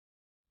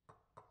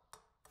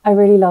I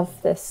really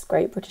love this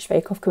Great British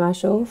Bake Off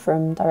commercial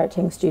from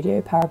directing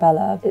studio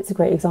Parabella. It's a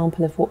great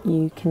example of what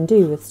you can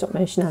do with stop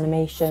motion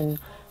animation.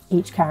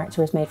 Each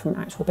character is made from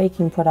actual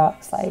baking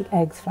products like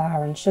eggs,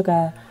 flour and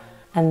sugar,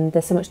 and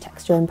there's so much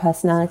texture and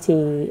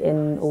personality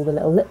in all the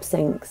little lip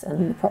syncs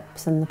and the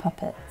props and the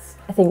puppets.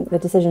 I think the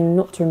decision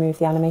not to remove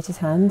the animator's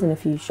hand in a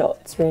few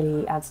shots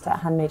really adds to that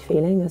handmade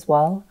feeling as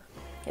well.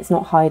 It's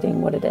not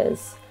hiding what it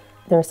is.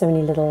 There are so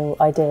many little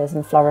ideas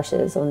and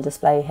flourishes on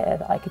display here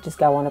that I could just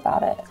go on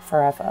about it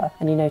forever,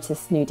 and you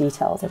notice new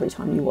details every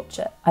time you watch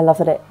it. I love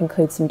that it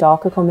includes some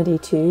darker comedy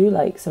too,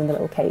 like some of the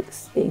little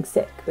cakes being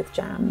sick with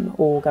jam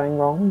or going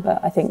wrong,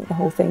 but I think the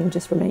whole thing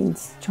just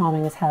remains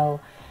charming as hell,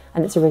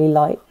 and it's a really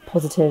light,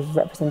 positive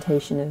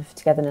representation of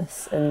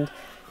togetherness and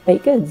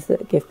baked goods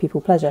that give people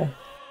pleasure.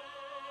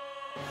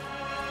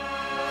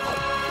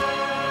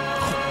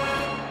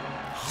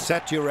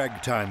 Set your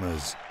egg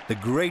timers. The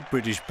Great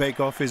British Bake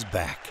Off is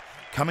back.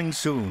 Coming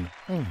soon.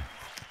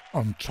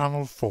 On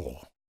Channel 4.